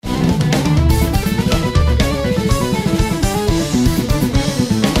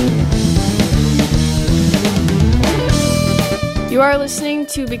You are listening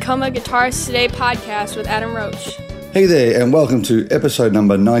to Become a Guitarist Today podcast with Adam Roach. Hey there, and welcome to episode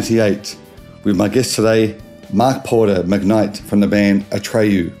number 98 with my guest today, Mark Porter McKnight from the band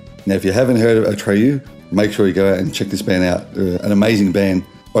Atreyu. Now, if you haven't heard of Atreyu, make sure you go out and check this band out. They're an amazing band,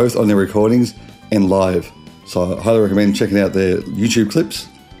 both on their recordings and live. So I highly recommend checking out their YouTube clips,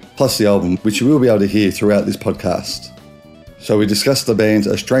 plus the album, which you will be able to hear throughout this podcast. So we discussed the band's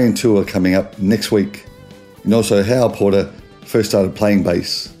Australian tour coming up next week, and also how Porter first started playing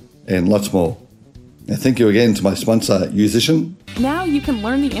bass, and lots more. Now, thank you again to my sponsor, Musician. Now you can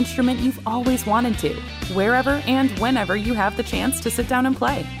learn the instrument you've always wanted to, wherever and whenever you have the chance to sit down and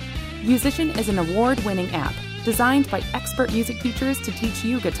play. Musician is an award-winning app designed by expert music teachers to teach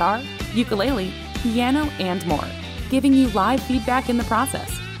you guitar, ukulele, piano, and more, giving you live feedback in the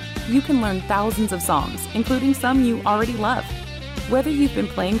process. You can learn thousands of songs, including some you already love. Whether you've been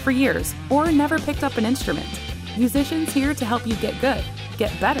playing for years or never picked up an instrument, Musician's here to help you get good,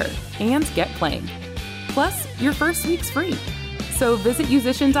 get better, and get playing. Plus, your first week's free. So visit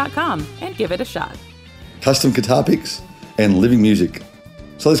musician.com and give it a shot. Custom guitar picks and living music.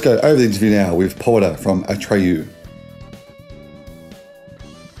 So let's go over the interview now with Porter from Atreyu.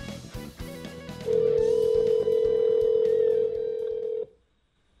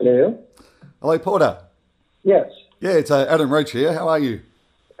 Hello? Hello, Porter. Yes. Yeah, it's Adam Roach here. How are you?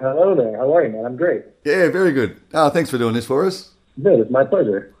 Hello there. How are you, man? I'm great. Yeah, very good. Thanks for doing this for us. Good. It's my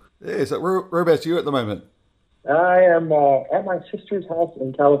pleasure. Yeah, so whereabouts you at the moment? I am at my sister's house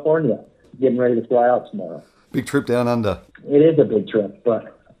in California, getting ready to fly out tomorrow. Big trip down under. It is a big trip,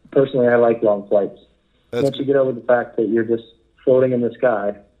 but personally I like long flights. Once you get over the fact that you're just floating in the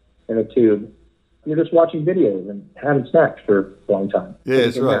sky in a tube, you're just watching videos and having snacks for a long time. Yeah,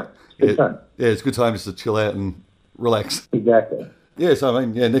 that's right. It's good time. Yeah, it's a good time just to chill out and relax. Exactly. Yeah, so I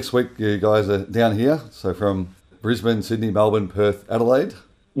mean, next week you guys are down here. So from Brisbane, Sydney, Melbourne, Perth, Adelaide.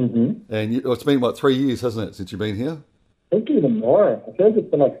 Mm-hmm. And it's been, 3 years, hasn't it, since you've been here? I think even more. I feel like it's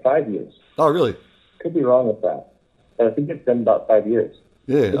been like 5 years. Oh, really? Could be wrong with that. But I think it's been about 5 years.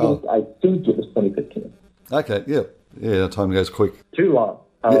 Yeah. I think it was 2015. Okay, yeah. Yeah, time goes quick. Too long,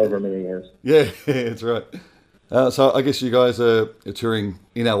 however many years. Yeah, that's right. So I guess you guys are touring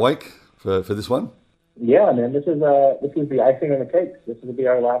in our wake for this one? Yeah, man. This is the icing on the cake. This will be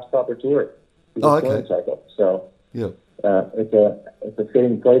our last proper tour. Okay. Cycle. So yeah, it's a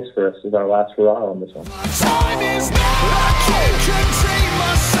fitting place for us as our last hurrah on this one. Time is now. I can't contain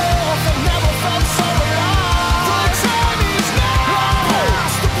myself. I've never felt so alive. The time is now. I'm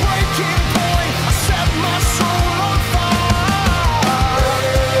past the breaking point. I set my soul on fire. The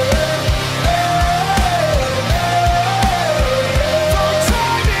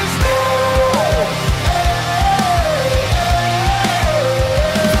time is now. The time is now.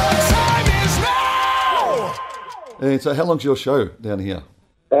 and so how long's your show down here?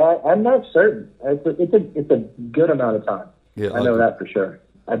 I'm not certain. It's a good amount of time. Yeah, I know that for sure.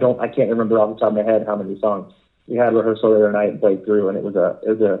 I can't remember off the top of my head how many songs. We had rehearsal the other night and played through, and it was a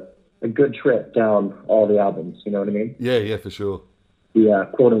good trip down all the albums. You know what I mean? Yeah, for sure. The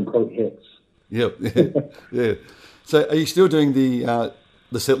quote unquote hits. Yep. Yeah. So are you still doing the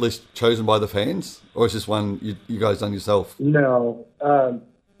set list chosen by the fans, or is this one you guys done yourself? No,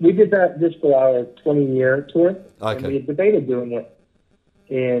 we did that just for our 20-year tour. Okay. And we had debated doing it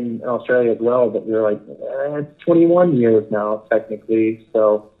in Australia as well, but we were like, it's 21 years now, technically.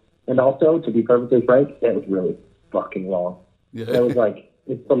 So, and also, to be perfectly frank, it was really fucking long. Yeah. It was like,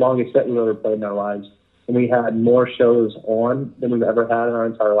 it's the longest set we've ever played in our lives. And we had more shows on than we've ever had in our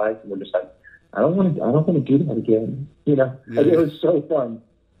entire life. And we're just like, I don't want to do that again. You know, Yeah. Like, it was so fun.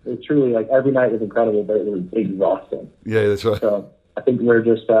 It was truly like every night was incredible, but it was exhausting. Yeah, that's right. So I think we're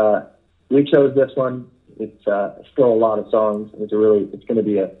just, we chose this one. It's still a lot of songs. It's going to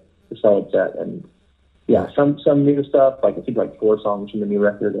be a solid set. And yeah, some new stuff, like I think like 4 songs from the new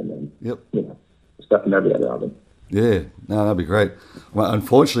record, and then, Yep. Stuff from every other album. Yeah, no, that'd be great. Well,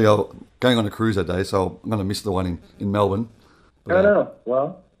 unfortunately, I'm going on a cruise that day, so I'm going to miss the one in Melbourne. But, I know.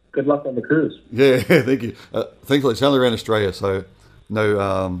 Well, good luck on the cruise. Yeah, thank you. Thankfully, it's only around Australia, so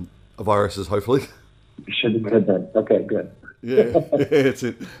no viruses, hopefully. Should be good then. Okay, good. Yeah, that's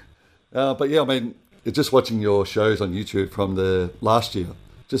it. But yeah, I mean, just watching your shows on YouTube from the last year,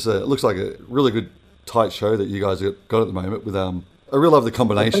 it looks like a really good tight show that you guys have got at the moment. With I really love the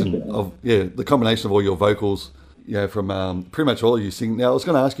combination of all your vocals. From pretty much all of you sing. Now, I was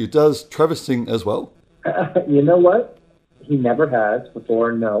going to ask you, does Travis sing as well? You know what? He never has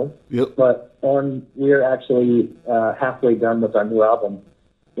before, no. Yep. But we're actually halfway done with our new album,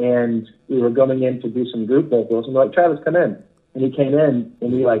 and we were going in to do some group vocals, and we're like, Travis, come in. And he came in,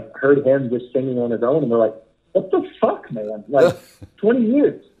 and we heard him just singing on his own, and we're like, what the fuck, man? Like, 20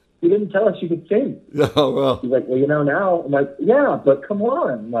 years. You didn't tell us you could sing. Oh, well. He's like, well, now. I'm like, yeah, but come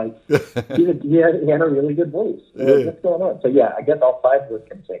on. Like, he had a really good voice. Like, what's going on? So, yeah, I guess all 5 of us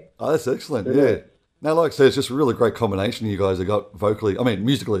can sing. Oh, that's excellent. Yeah. Now, like I said, it's just a really great combination you guys have got vocally. I mean,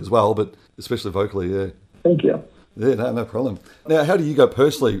 musically as well, but especially vocally, yeah. Thank you. Yeah, no problem. Now, how do you go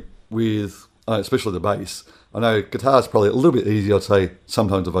personally with, especially the bass? I know guitar's probably a little bit easier, I'd say,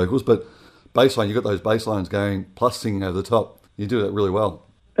 sometimes the vocals, but bass line, you've got those bass lines going, plus singing over the top. You do that really well.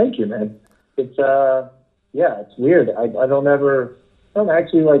 Thank you, man. It's, it's weird. I don't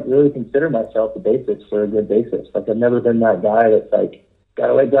actually, like, really consider myself a bassist or a good bassist. Like, I've never been that guy that's, like,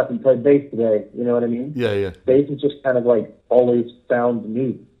 gotta wake up and play bass today. You know what I mean? Yeah, yeah. Bass is just kind of, like, always found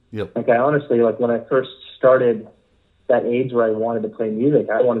me. Yep. Like, I honestly, like, when I first started that age where I wanted to play music,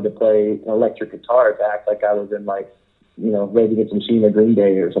 I wanted to play an electric guitar to act like I was in, like, you know, Rage Against the Machine or Green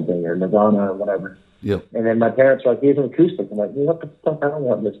Day or something, or Nirvana or whatever. Yep. And then my parents were like, here's an acoustic. I'm like, what the fuck? I don't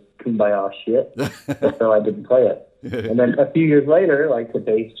want this kumbaya shit. So I didn't play it. And then a few years later, like, the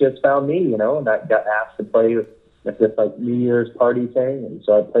bass just found me, you know, and I got asked to play at this, like, New Year's party thing. And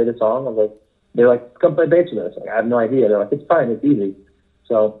so I played a song. I was like, they're like, come play bass with us. Like, I have no idea. They're like, it's fine. It's easy.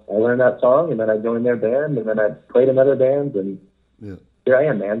 So I learned that song, and then I joined their band, and then I played in other bands, and here I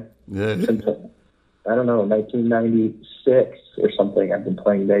am, man. Yeah. Since, I don't know, 1996 or something, I've been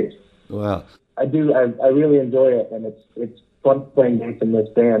playing bass. Wow. I really enjoy it, and it's fun playing bass in this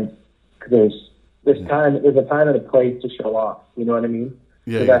band because there's a time and a place to show off. You know what I mean?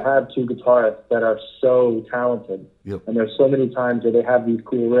 Yeah. Because I have 2 guitarists that are so talented, and there's so many times where they have these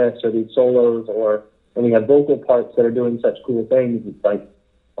cool riffs or these solos, and we have vocal parts that are doing such cool things. It's like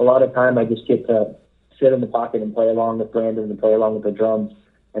a lot of time I just get to sit in the pocket and play along with Brandon and play along with the drums,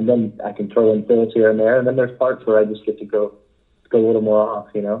 and then I can throw in fills here and there, and then there's parts where I just get to go a little more off,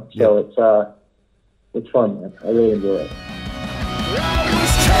 you know. So it's fun, man. I really enjoy it. I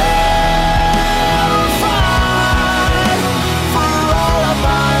was terrified for all of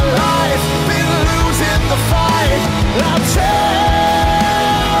my life, been losing the fight. I'm terrified.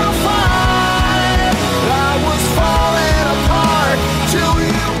 I was falling apart till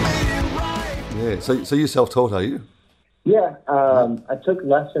you made it right. Yeah. So you're self-taught, are you? Yeah, I took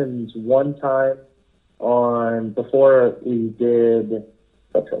lessons one time before we did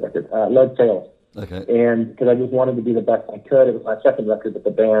Lead Sales. Okay. And because I just wanted to be the best I could. It was my second record with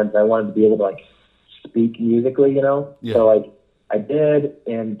the band. I wanted to be able to, like, speak musically, you know? Yeah. So, like, I did,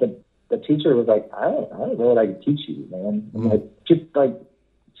 and the teacher was like, I don't know what I can teach you, man. I'm like, just, like,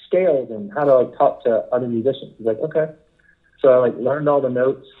 scales and how to, like, talk to other musicians. He's like, okay. So I, like, learned all the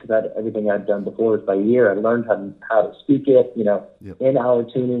notes, because everything I'd done before was by ear. I learned how to speak it, you know, in our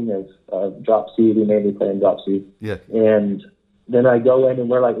tuning of drop C. We mainly play in drop C. Yeah. And then I go in and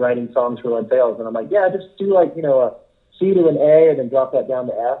we're, like, writing songs for Lead Sales, and I'm like, yeah, just do, like, you know, a C to an A and then drop that down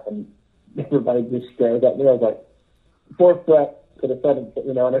to F, and everybody just stares at me. I was like, 4th fret to the 7th,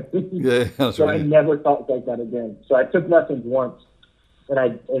 you know, and Yeah, that's so right. I never thought like that again. So I took lessons once, and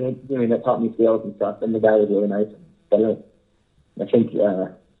that taught me scales and stuff, and the guy was really nice. But I think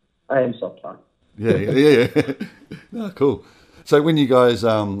I am self-taught. Yeah. Oh, cool. So when you guys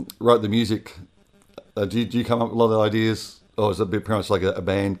wrote the music, do you come up with a lot of ideas, or is it pretty much like a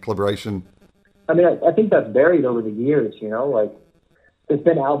band collaboration? I mean, I think that's varied over the years, you know, like there's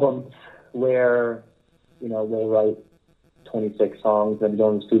been albums where, you know, we'll write 26 songs and go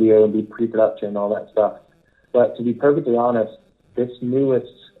in the studio and do pre-production and all that stuff. But to be perfectly honest, this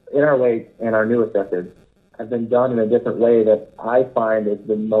newest, In Our Way and our newest record have been done in a different way that I find is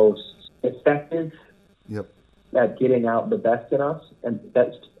the most effective at getting out the best in us, and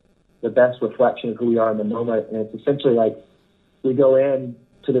that's the best reflection of who we are in the moment. And it's essentially like we go in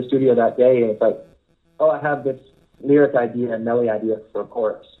to the studio that day and it's like, oh, I have this lyric idea and melody idea for a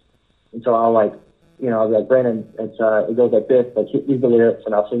chorus. And so I'll like, you know, I'll be like, Brandon, it goes like this, like these are the lyrics,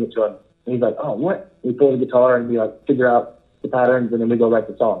 and I'll sing it to him. And he's like, oh, what? And we pull the guitar and we like figure out the patterns, and then we go write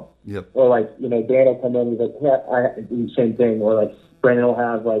the song. Or like, you know, Dan will come in and he's like, yeah, I do the same thing. Or like Brandon will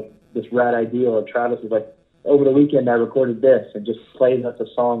have like this rad idea, or Travis is like, over the weekend I recorded this, and just plays us a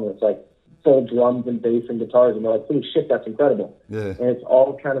song that's like full drums and bass and guitars, and we're like, holy shit, that's incredible. And it's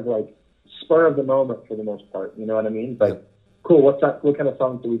all kind of like spur of the moment for the most part, you know what I mean? Like, cool, what kind of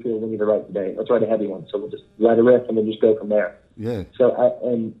songs do we feel we need to write today? Let's write a heavy one. So we'll just write a riff and we'll just go from there. So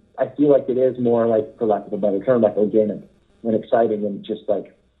I feel like it is more like, for lack of a better term, like organic and exciting, and just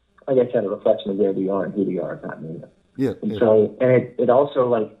like I said, a reflection of where we are and who we are at that moment. So, and it also,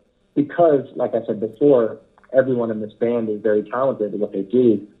 like, because, like I said before, everyone in this band is very talented at what they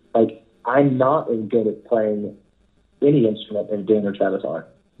do. Like, I'm not as good at playing any instrument as Dan or Travis are.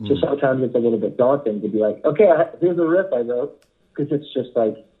 So sometimes it's a little bit daunting to be like, okay, here's a riff I wrote, because it's just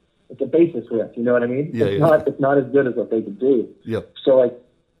like, it's a basis riff, you know what I mean? Yeah, It's not as good as what they could do. Yep. So like,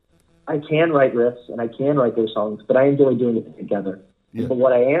 I can write riffs and I can write those songs, but I enjoy doing it together. Yeah. But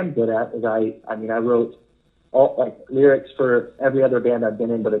what I am good at is I wrote all like lyrics for every other band I've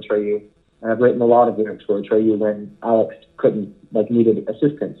been in but Atreyu. And I've written a lot of lyrics for Atreyu when Alex couldn't, like, needed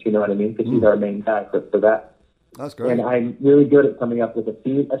assistance, you know what I mean? Because he's our main guy for that. That's great. And I'm really good at coming up with a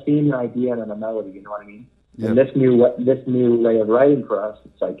theme, an idea, and a melody, you know what I mean? Yeah. And this new way of writing for us,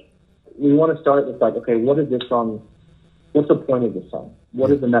 it's like, we want to start with like, okay, what is this song? What's the point of this song? What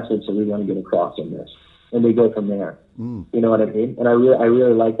is the message that we want to get across in this? And we go from there. You know what I mean? And I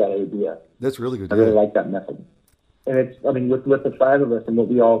really like that idea. That's really good. I really like that method. And it's, I mean, with the five of us and what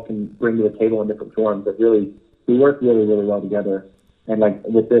we all can bring to the table in different forms, it really, we work really, really well together. And like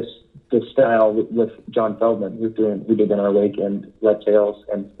with this style with John Feldman, who did In Our Wake and Red Tails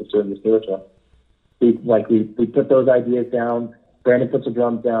and is doing this newest one. We put those ideas down. Brandon puts the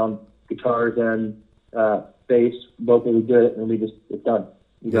drums down, guitars in, bass, vocal, we do it, and it's done.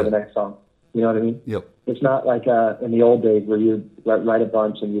 You go to the next song. You know what I mean? Yep. It's not like in the old days where you write a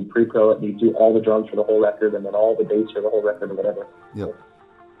bunch and you pre-pro it and you do all the drums for the whole record and then all the bass for the whole record or whatever. Yep.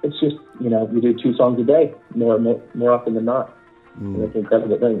 It's just, you do 2 songs a day more often than not. And it's an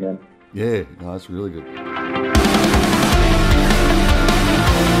incredible thing, man. Yeah, no, that's really good.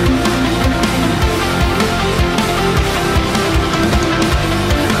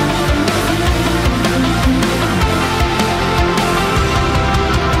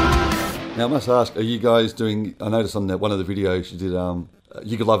 Now, I must ask, are you guys doing, I noticed on one of the videos you did,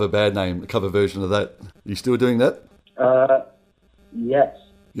 You Could Love a Bad Name, a cover version of that. Are you still doing that? Yes.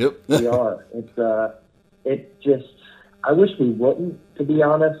 Yep. We are. It just, I wish we wouldn't, to be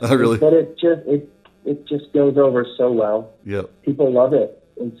honest. Oh, really? But it just goes over so well. Yep. People love it.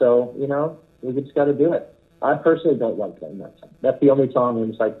 And so, we just got to do it. I personally don't like playing that song. That's the only song where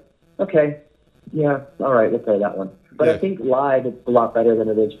it's like, okay, yeah, all right, we'll play that one. But Yeah. I think live it's a lot better than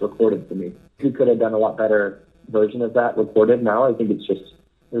it is recorded for me. We could have done a lot better version of that recorded. Now I think it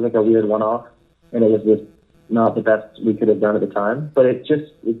was like a weird one-off, and it was just not the best we could have done at the time. But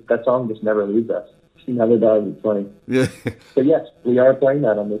that song just never leaves us. She never does. It's funny. Yeah. But yes, we are playing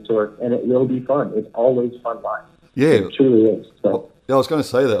that on this tour, and it will be fun. It's always fun live. Yeah. It truly is. So Yeah, I was going to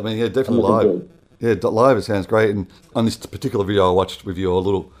say that. I mean, yeah, definitely I'm looking live. Yeah, live it sounds great. And on this particular video I watched with your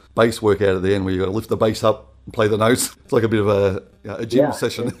little bass workout at the end where you got to lift the bass up and play the notes. It's like a bit of a gym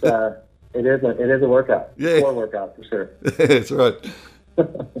session. It is a workout. Yeah. Core workout for sure. Yeah, that's right.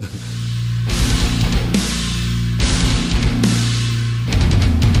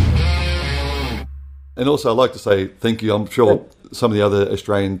 And also, I'd like to say thank you. I'm sure some of the other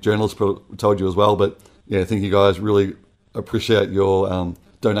Australian journalists told you as well, but yeah, thank you guys. Really appreciate your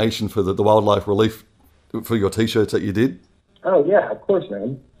donation for the wildlife relief for your T-shirts that you did. Oh yeah, of course,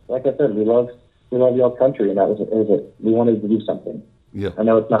 man. Like I said, we love y'all's country, and we wanted to do something. Yeah. I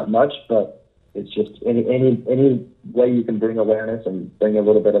know it's not much, but it's just any way you can bring awareness and bring a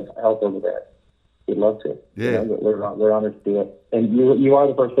little bit of help over there. We'd love to. Yeah. We're honored to do it, and you are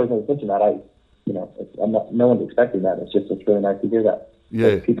the first person to mention that. No one's expecting that. It's really nice to hear that. Yeah.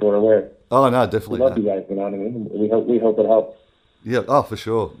 That people are aware. Oh no, definitely. We love you guys. You know what I mean? We hope it helps. Yeah. Oh, for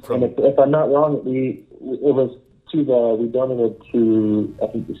sure. And if I'm not wrong, we donated to I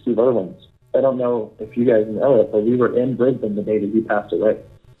think the Steve Irwin's. I don't know if you guys know it, but we were in Brisbane the day that he passed away.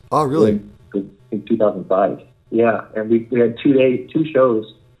 Oh, really? In 2005. Yeah, and we had 2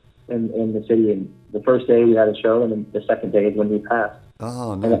 shows in the city. And the first day we had a show, and then the second day is when he passed.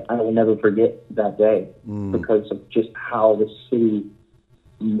 Oh, no. And I will never forget that day because of just how the city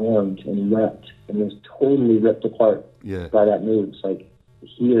mourned and wept and was totally ripped apart by that news. Like,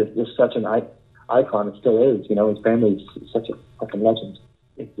 he was such an icon. It still is. His family is such a fucking legend.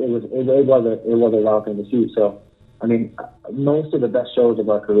 It was a wild thing to see. So, I mean, most of the best shows of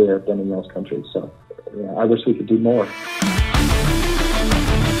our career have been in those countries. So, I wish we could do more.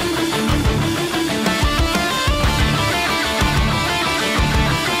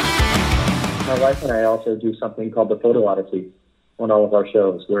 My wife and I also do something called the Photo Odyssey on all of our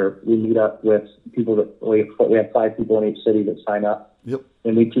shows, where we meet up with people we have 5 people in each city that sign up. Yep.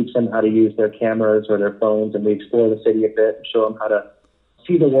 And we teach them how to use their cameras or their phones, and we explore the city a bit and show them how to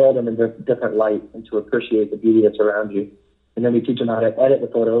see the world in a different light and to appreciate the beauty that's around you. And then we teach them how to edit the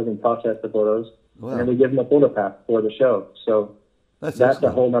photos and process the photos. Wow. And then we give them a photo pass for the show. So that's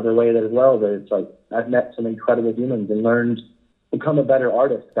a whole other way that as well, that it's like I've met some incredible humans and become a better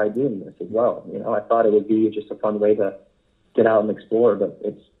artist by doing this as well. I thought it would be just a fun way to get out and explore, but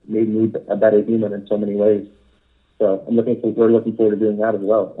it's made me a better human in so many ways. So we're looking forward to doing that as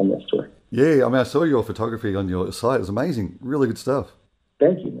well on this tour. Yeah, I mean, I saw your photography on your site. It was amazing. Really good stuff.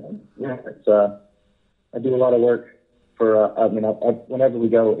 Thank you, man. Yeah, it's I do a lot of work for. Whenever we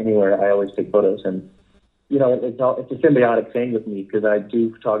go anywhere, I always take photos, and it's a symbiotic thing with me because I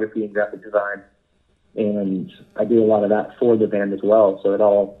do photography and graphic design, and I do a lot of that for the band as well. So it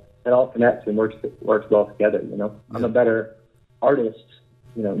all connects and works well together. I'm a better artist,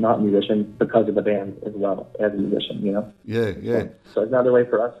 not musician, because of the band as well as a musician. Yeah. So it's another way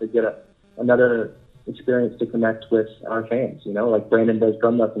for us to get another experience to connect with our fans. Like Brandon does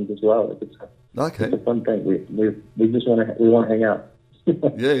drum lessons as well. It's a fun thing. We just want to hang out.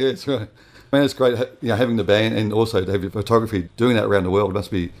 Yeah, it's right. Man, it's great, having the band and also to have your photography, doing that around the world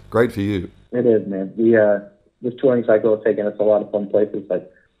must be great for you. It is, man. This touring cycle has taken us a lot of fun places like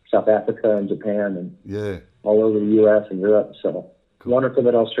South Africa and Japan and all over the U.S. and Europe. So wonderful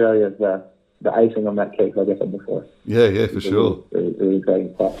that Australia is the icing on that cake, like I said before. Yeah, for sure. Really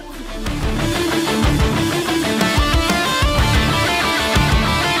exciting stuff.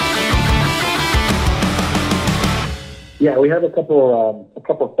 Yeah, we have a couple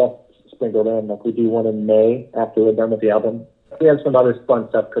fests sprinkled in. Like we do one in May after we're done with the album. We have some other fun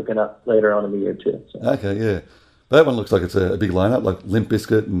stuff cooking up later on in the year too. So. Okay, yeah. That one looks like it's a big lineup, like Limp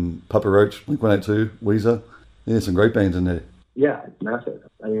Bizkit and Papa Roach, Blink-182, Weezer. Yeah, some great bands in there. Yeah, it's massive.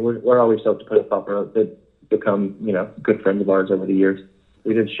 I mean, we're always stoked to put up Papa Roach. They've become, good friends of ours over the years.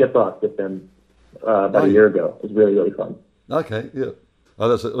 We did Shiprock with them about a year ago. It was really, really fun. Okay, yeah. Oh,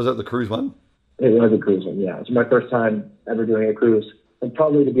 was that the cruise one? It was a cruise one, yeah. It was my first time ever doing a cruise. And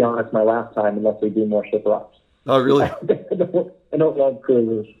probably, to be honest, my last time, unless we do more Shiprocks. Oh, really? I don't love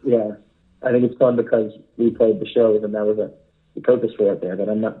cruises, yeah. I think it's fun because we played the shows and that was the purpose for it there, but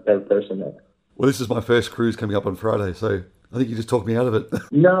I'm not that person that... Well, this is my first cruise coming up on Friday, so I think you just talked me out of it.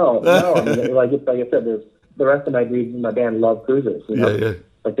 No. I mean, like I said, the rest of my dudes in my band love cruises. Yeah.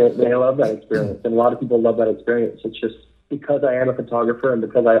 Like they love that experience, and a lot of people love that experience. It's just because I am a photographer and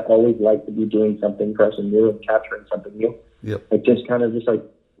because I always like to be doing something fresh and new and capturing something new. Yep. Like just kind of just like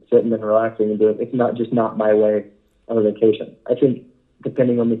sitting and relaxing and doing. It's not my way of a vacation. I think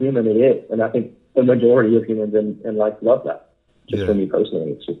depending on the human, it is, and I think the majority of humans in life love that. Just for me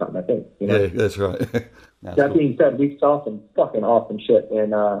personally, it's just not my thing. Yeah, that's right. That being said, we saw some fucking awesome shit,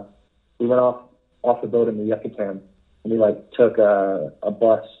 and we went off the boat in the Yucatan, and we took a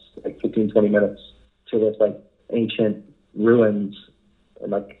bus 15, 20 minutes to this ancient ruins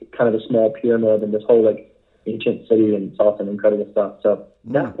and kind of a small pyramid and this whole ancient city, and saw some incredible stuff. So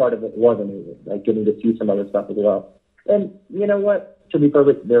that part of it was amazing, getting to see some other stuff as well. And you know what? To be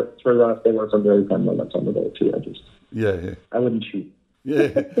perfect, there were some very fun moments on the boat too. Yeah. I wouldn't shoot.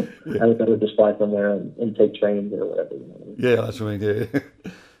 Yeah. I would just fly somewhere and take trains or whatever. Yeah, that's what I mean, yeah.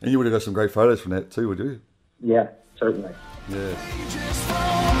 And you would have got some great photos from that too, would you? Yeah, certainly. Yeah.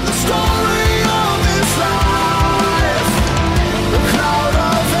 The story of his life, the cloud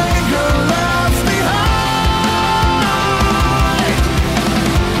of anger left behind.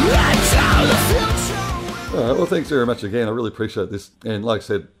 That's how the future. All right, well, thanks very much again. I really appreciate this. And like I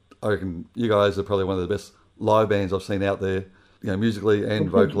said, I reckon you guys are probably one of the best live bands I've seen out there, musically and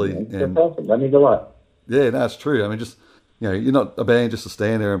vocally. That's awesome. That means a lot. Yeah, no, it's true. I mean, just, you're not a band just to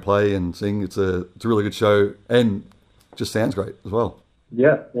stand there and play and sing. It's a really good show and just sounds great as well.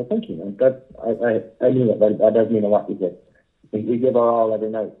 Yeah, well, thank you, man. I mean it. That does mean a lot because we give our all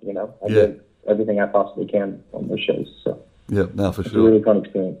every night, I give everything I possibly can on those shows. So yeah, no, for it's sure. a really fun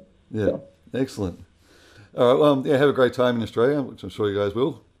experience. Yeah, so. Excellent. All right, well, have a great time in Australia, which I'm sure you guys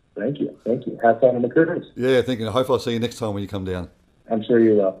will. Thank you. Have fun on the cruise. Yeah, thinking. Hopefully I'll see you next time when you come down. I'm sure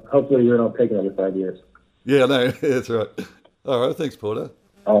you will. Hopefully you don't take another 5 years. Yeah, no, that's right. All right, thanks, Porter.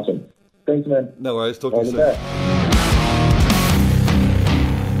 Awesome. Thanks, man. No worries. Talk All to you the soon. best.